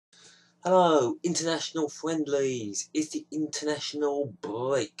Hello, international friendlies. It's the international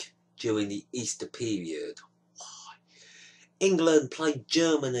break during the Easter period. England play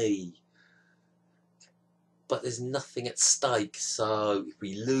Germany, but there's nothing at stake. So if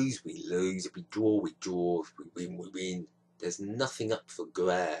we lose, we lose. If we draw, we draw. If we win, we win. There's nothing up for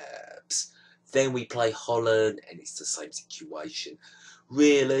grabs. Then we play Holland, and it's the same situation.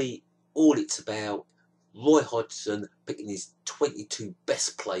 Really, all it's about, Roy Hodgson picking his 22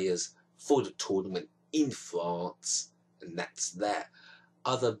 best players for the tournament in France, and that's that.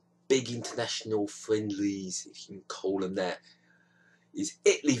 Other big international friendlies, if you can call them that, is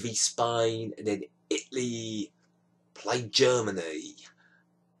Italy v Spain, and then Italy play Germany.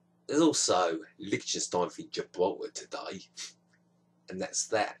 There's also Liechtenstein v Gibraltar today, and that's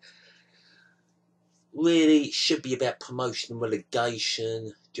that. Really, it should be about promotion and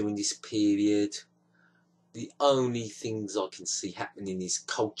relegation during this period. The only things I can see happening is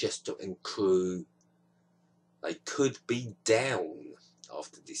Colchester and Crewe. They could be down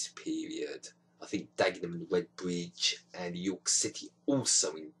after this period. I think Dagenham and Redbridge and York City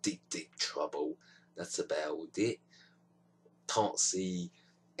also in deep trouble. That's about it. Can't see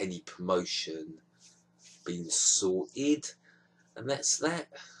any promotion being sorted. And that's that.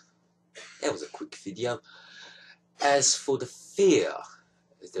 That was a quick video. As for the fear,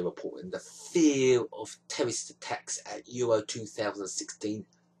 as they're reporting, the fear of terrorist attacks at Euro 2016,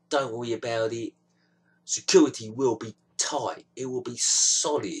 don't worry about it. Security will be tight, it will be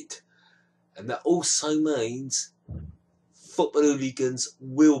solid, and that also means football hooligans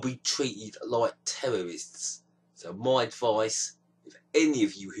will be treated like terrorists. So my advice, if any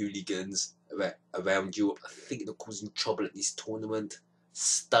of you hooligans around Europe are thinking of causing trouble at this tournament,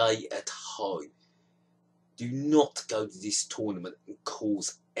 stay at home. Do not go to this tournament and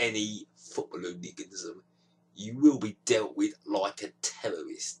cause any football hooliganism. You will be dealt with like a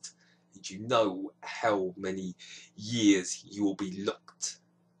terrorist. Did you know how many years you will be locked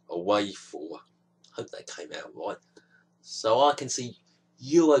away for? Hope they came out right. So I can see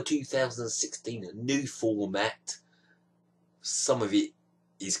Euro 2016, a new format. Some of it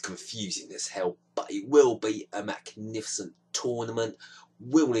is confusing as hell, but it will be a magnificent tournament.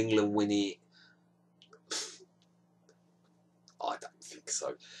 Will England win it? I don't think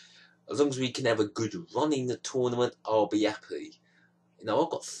so. As long as we can have a good run in the tournament, I'll be happy. You know,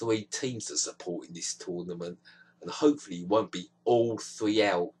 I've got 3 teams to support in this tournament, and hopefully it won't be all 3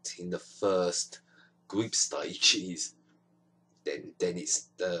 out in the first group stages. Then it's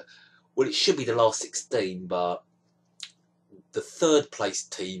the, well, it should be the last 16, but the 3rd place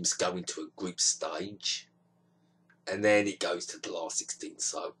teams go into a group stage, and then it goes to the last 16.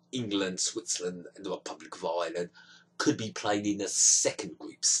 So England, Switzerland, and the Republic of Ireland could be played in a 2nd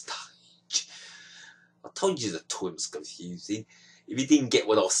group stage. I told you the tournament's confusing. If you didn't get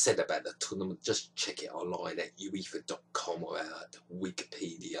what I said about the tournament, just check it online at UEFA.com or at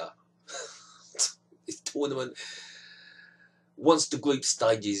Wikipedia. This tournament, once the group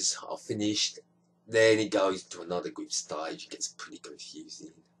stages are finished, then it goes to another group stage. It gets pretty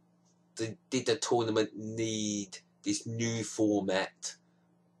confusing. Did the tournament need this new format?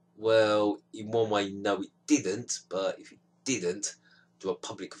 Well, in one way, no, it didn't. But if it didn't, the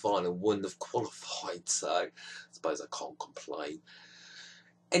Republic of Ireland wouldn't have qualified. So I suppose I can't complain.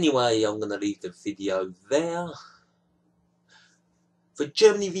 Anyway, I'm going to leave the video there. For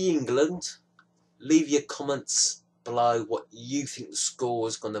Germany v England, leave your comments below what you think the score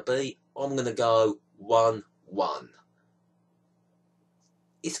is going to be. I'm going to go 1-1.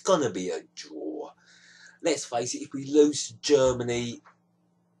 It's going to be a draw. Let's face it, if we lose to Germany,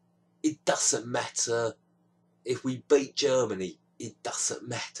 it doesn't matter. If we beat Germany, it doesn't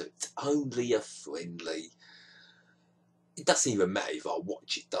matter. It's only a friendly. It doesn't even matter if I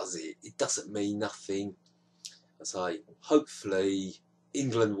watch it, does it? It doesn't mean nothing. I say, hopefully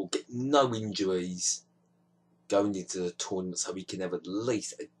England will get no injuries going into the tournament, so we can have at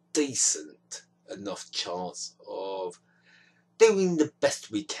least a decent enough chance of doing the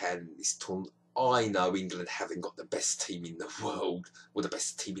best we can in this tournament. I know England haven't got the best team in the world, or the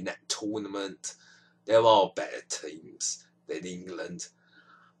best team in that tournament. There are better teams than England.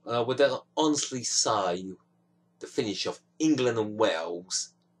 I would honestly say the finish of England and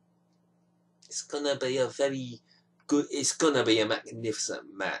Wales, it's going to be a very good, it's going to be a magnificent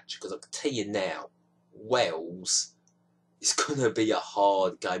match, because I can tell you now, Wales is going to be a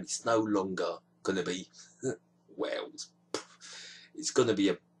hard game. It's no longer going to be Wales. It's going to be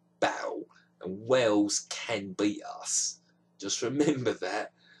a battle, and Wales can beat us. Just remember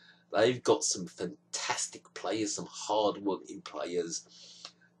that. They've got some fantastic players, some hard-working players.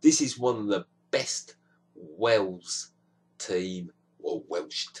 This is one of the best Wales team, or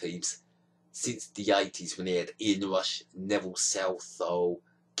Welsh teams, since the 80s when they had Ian Rush, Neville Southall,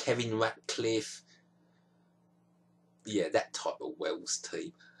 Kevin Ratcliffe. Yeah, that type of Wales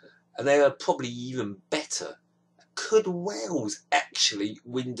team. And they are probably even better. Could Wales actually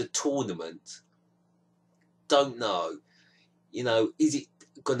win the tournament? Don't know. You know, is it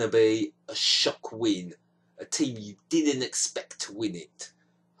going to be a shock win? A team you didn't expect to win it?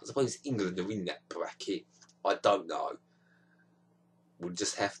 I suppose England are in that bracket. I don't know. We'll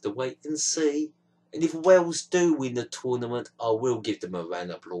just have to wait and see. And if Wales do win the tournament, I will give them a round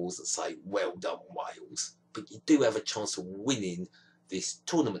of applause and say, well done, Wales. But you do have a chance of winning this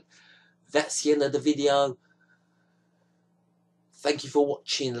tournament. That's the end of the video. Thank you for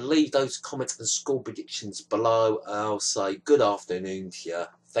watching. Leave those comments and score predictions below. I'll say good afternoon to you.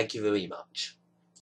 Thank you very much.